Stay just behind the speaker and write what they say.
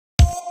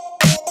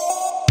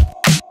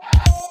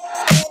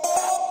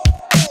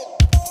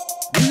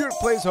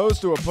is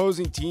host to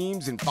opposing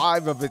teams in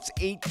 5 of its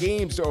 8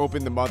 games to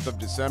open the month of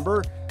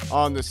December.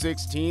 On the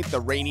 16th, the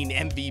reigning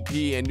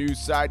MVP and new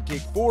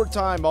sidekick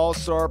 4-time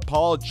All-Star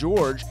Paul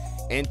George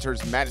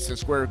enters Madison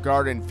Square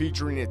Garden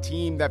featuring a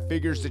team that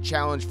figures to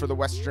challenge for the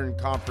Western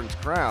Conference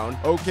crown.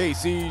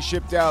 OKC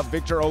shipped out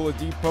Victor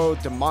Oladipo,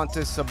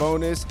 Domantas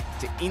Sabonis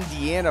to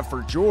Indiana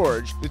for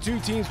George. The two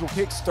teams will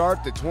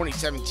kickstart the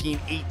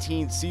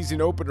 2017-18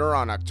 season opener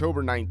on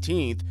October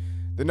 19th.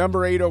 The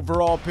number 8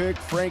 overall pick,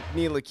 Frank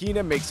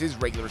Ntilikina, makes his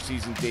regular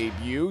season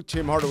debut.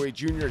 Tim Hardaway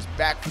Jr. is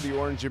back for the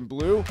orange and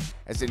blue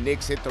as the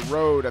Knicks hit the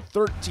road, a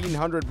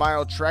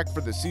 1,300-mile trek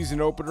for the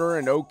season opener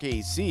in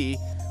OKC.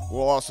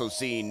 We'll also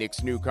see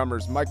Knicks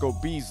newcomers Michael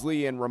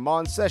Beasley and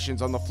Ramon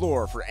Sessions on the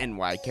floor for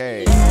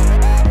NYK.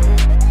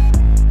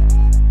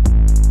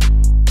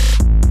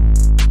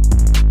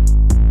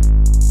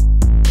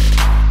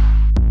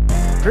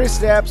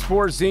 Kristaps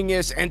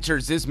Porzingis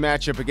enters this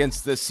matchup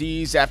against the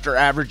C's after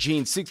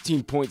averaging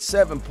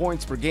 16.7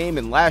 points per game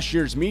in last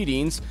year's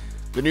meetings.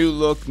 The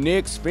new-look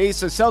Knicks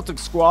face a Celtics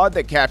squad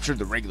that captured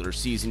the regular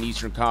season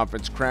Eastern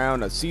Conference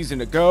crown a season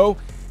ago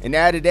and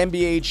added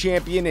NBA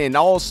champion and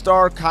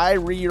all-star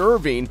Kyrie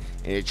Irving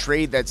in a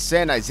trade that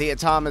sent Isaiah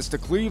Thomas to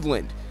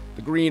Cleveland.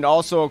 The Green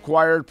also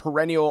acquired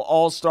perennial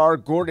all-star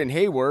Gordon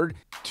Hayward.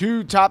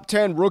 2 top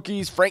 10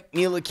 rookies, Frank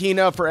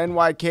Ntilikina for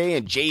NYK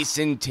and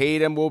Jason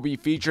Tatum, will be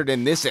featured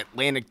in this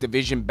Atlantic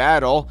Division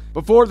battle.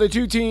 Before the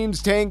two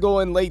teams tangle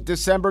in late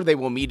December, they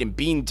will meet in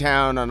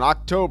Beantown on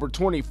October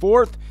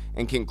 24th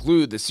and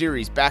conclude the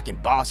series back in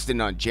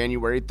Boston on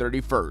January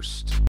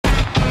 31st.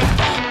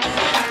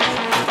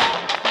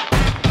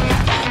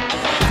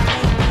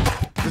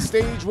 The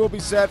stage will be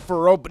set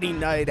for opening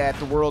night at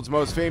the world's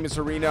most famous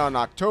arena on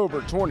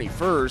October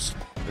 21st.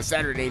 The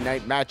Saturday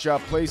night matchup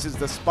places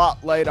the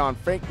spotlight on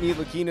Frank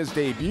Ntilikina's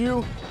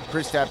debut,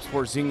 Kristaps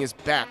Porzingis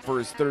back for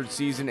his 3rd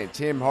season, and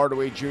Tim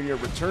Hardaway Jr.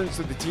 returns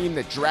to the team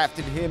that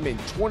drafted him in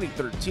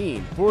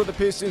 2013. For the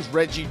Pistons,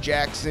 Reggie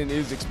Jackson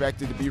is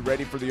expected to be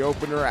ready for the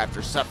opener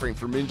after suffering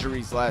from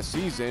injuries last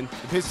season.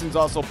 The Pistons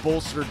also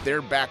bolstered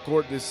their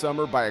backcourt this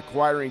summer by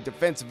acquiring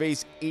defensive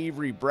ace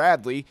Avery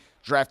Bradley,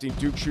 drafting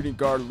Duke shooting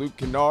guard Luke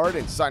Kennard,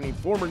 and signing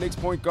former Knicks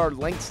point guard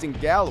Langston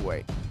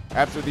Galloway.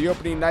 After the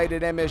opening night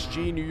at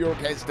MSG, New York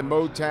heads to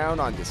Motown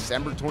on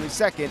December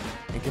 22nd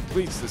and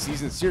completes the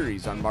season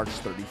series on March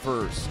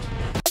 31st.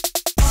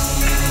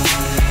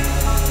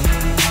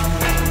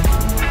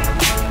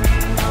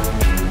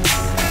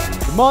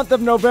 The month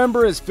of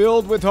November is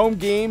filled with home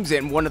games,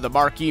 and one of the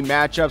marquee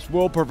matchups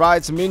will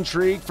provide some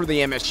intrigue for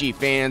the MSG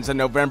fans on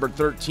November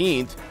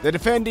 13th. The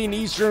defending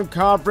Eastern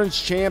Conference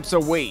champs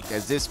await,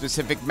 as this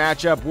specific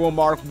matchup will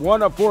mark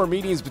one of 4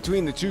 meetings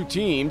between the two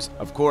teams.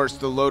 Of course,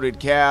 the loaded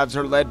Cavs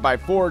are led by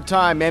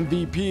 4-time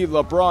MVP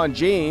LeBron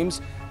James.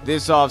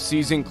 This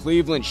offseason,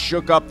 Cleveland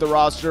shook up the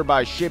roster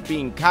by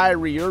shipping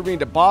Kyrie Irving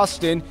to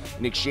Boston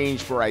in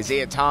exchange for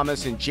Isaiah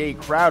Thomas and Jay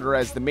Crowder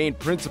as the main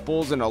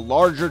principals in a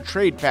larger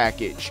trade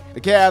package.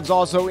 The Cavs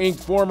also inked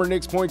former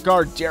Knicks point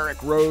guard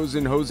Derrick Rose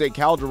and Jose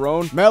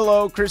Calderon.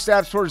 Melo,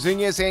 Kristaps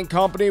Porzingis, and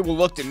company will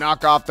look to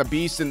knock off the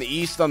Beast in the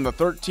East on the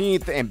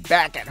 13th and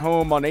back at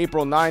home on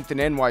April 9th in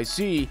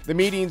NYC. The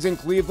meetings in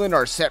Cleveland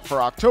are set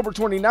for October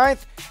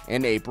 29th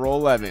and April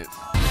 11th.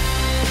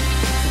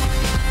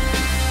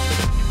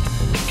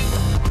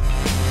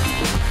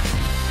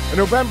 A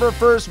November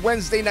 1st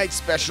Wednesday night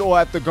special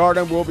at the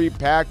Garden will be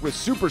packed with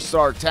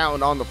superstar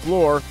talent on the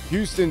floor.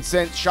 Houston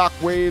sent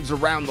shockwaves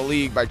around the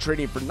league by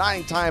trading for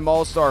 9-time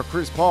All-Star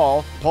Chris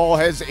Paul. Paul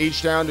heads to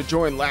H-Town to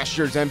join last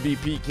year's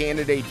MVP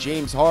candidate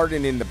James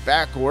Harden in the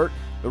backcourt.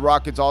 The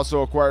Rockets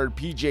also acquired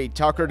P.J.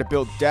 Tucker to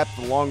build depth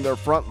along their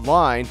front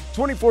line.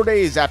 24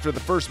 days after the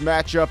first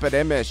matchup at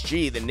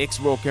MSG, the Knicks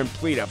will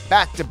complete a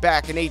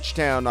back-to-back in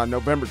H-Town on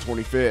November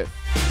 25th.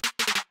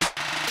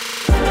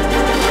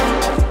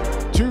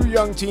 Two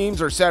young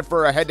teams are set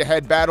for a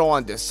head-to-head battle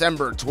on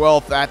December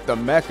 12th at the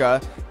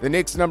Mecca. The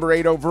Knicks' number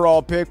 8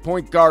 overall pick,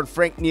 point guard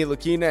Frank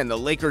Ntilikina, and the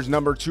Lakers'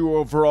 number 2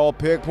 overall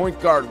pick, point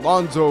guard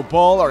Lonzo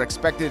Ball, are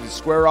expected to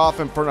square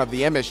off in front of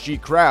the MSG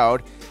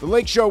crowd. The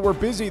Lake Show were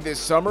busy this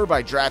summer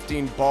by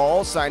drafting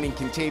Ball, signing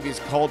Kentavious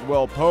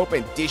Caldwell-Pope,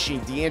 and dishing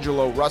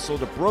D'Angelo Russell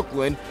to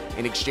Brooklyn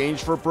in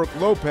exchange for Brook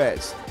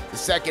Lopez. The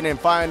second and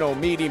final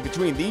meeting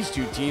between these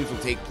two teams will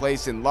take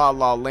place in La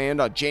La Land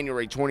on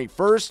January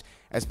 21st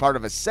as part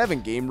of a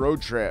 7-game road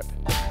trip.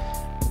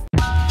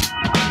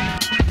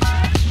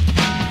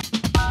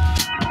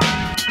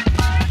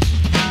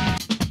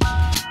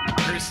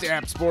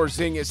 Kristaps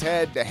Porzingis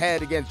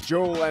head-to-head against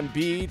Joel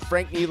Embiid,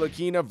 Frank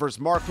Ntilikina versus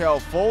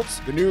Markelle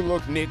Fultz. The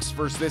new-look Knicks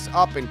versus this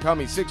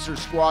up-and-coming Sixers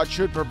squad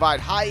should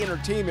provide high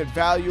entertainment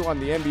value on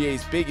the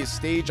NBA's biggest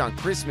stage on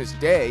Christmas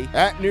Day.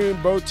 At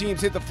noon, both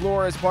teams hit the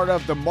floor as part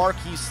of the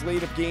marquee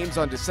slate of games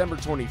on December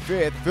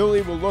 25th.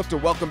 Philly will look to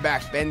welcome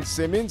back Ben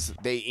Simmons.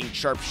 They inked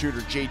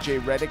sharpshooter J.J.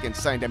 Redick and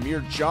signed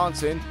Amir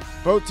Johnson.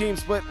 Both teams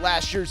split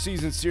last year's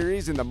season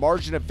series, and the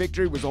margin of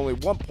victory was only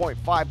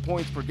 1.5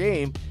 points per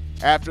game.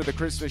 After the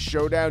Christmas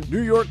showdown,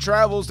 New York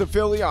travels to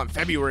Philly on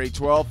February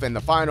 12th, and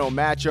the final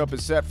matchup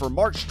is set for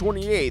March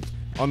 28th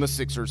on the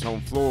Sixers'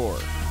 home floor.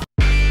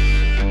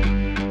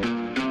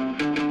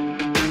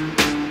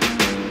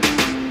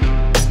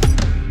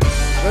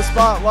 The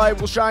spotlight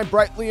will shine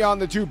brightly on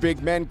the two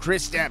big men,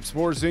 Kristaps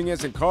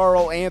Porzingis and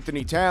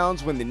Karl-Anthony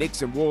Towns, when the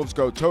Knicks and Wolves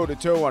go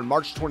toe-to-toe on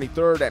March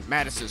 23rd at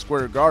Madison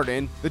Square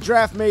Garden. The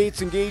draft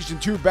mates engaged in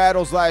two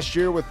battles last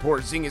year, with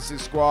Porzingis'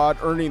 squad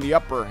earning the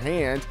upper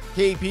hand.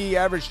 KP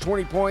averaged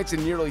 20 points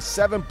and nearly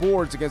 7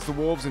 boards against the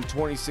Wolves in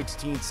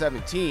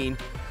 2016-17.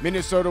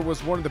 Minnesota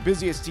was one of the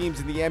busiest teams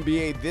in the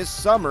NBA this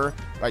summer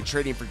by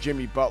trading for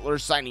Jimmy Butler,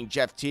 signing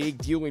Jeff Teague,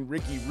 dealing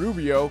Ricky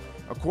Rubio,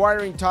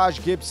 acquiring Taj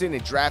Gibson,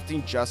 and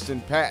drafting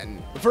Justin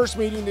Patton. The first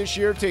meeting this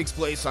year takes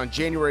place on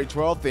January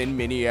 12th in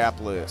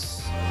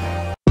Minneapolis.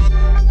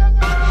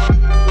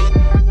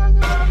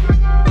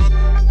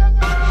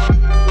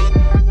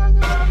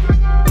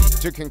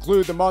 To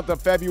conclude the month of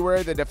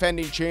February, the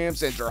defending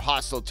champs enter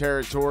hostile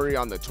territory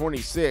on the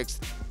 26th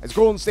as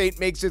Golden State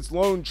makes its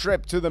lone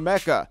trip to the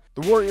Mecca.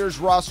 The Warriors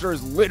roster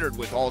is littered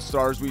with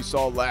all-stars we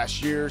saw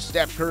last year: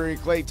 Steph Curry,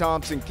 Klay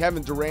Thompson,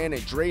 Kevin Durant,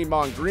 and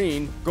Draymond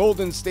Green.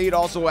 Golden State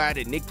also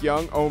added Nick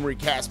Young, Omri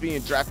Caspi,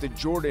 and drafted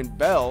Jordan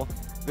Bell.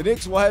 The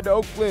Knicks will head to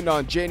Oakland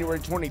on January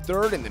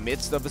 23rd in the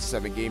midst of a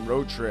 7-game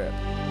road trip.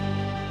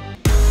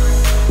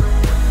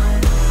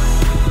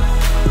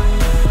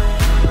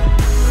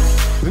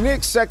 The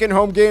Knicks' second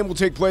home game will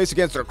take place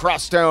against their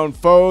crosstown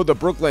foe, the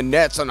Brooklyn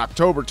Nets, on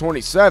October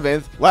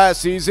 27th. Last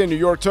season, New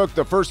York took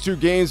the first two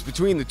games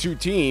between the two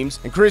teams,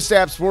 and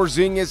Kristaps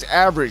Porzingis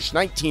averaged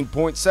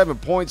 19.7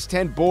 points,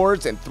 10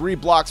 boards, and 3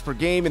 blocks per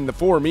game in the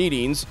 4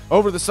 meetings.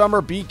 Over the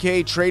summer,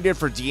 BK traded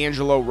for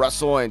D'Angelo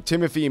Russell and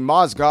Timothy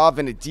Mozgov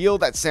in a deal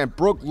that sent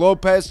Brook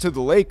Lopez to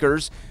the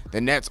Lakers. The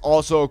Nets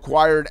also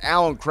acquired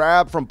Allen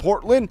Crabbe from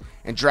Portland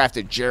and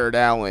drafted Jared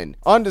Allen.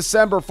 On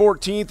December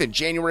 14th and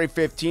January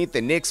 15th,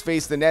 the Knicks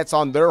faced the Nets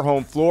on their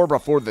home floor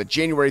before the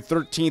January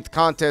 13th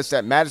contest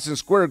at Madison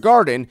Square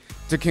Garden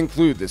to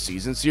conclude the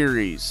season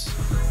series.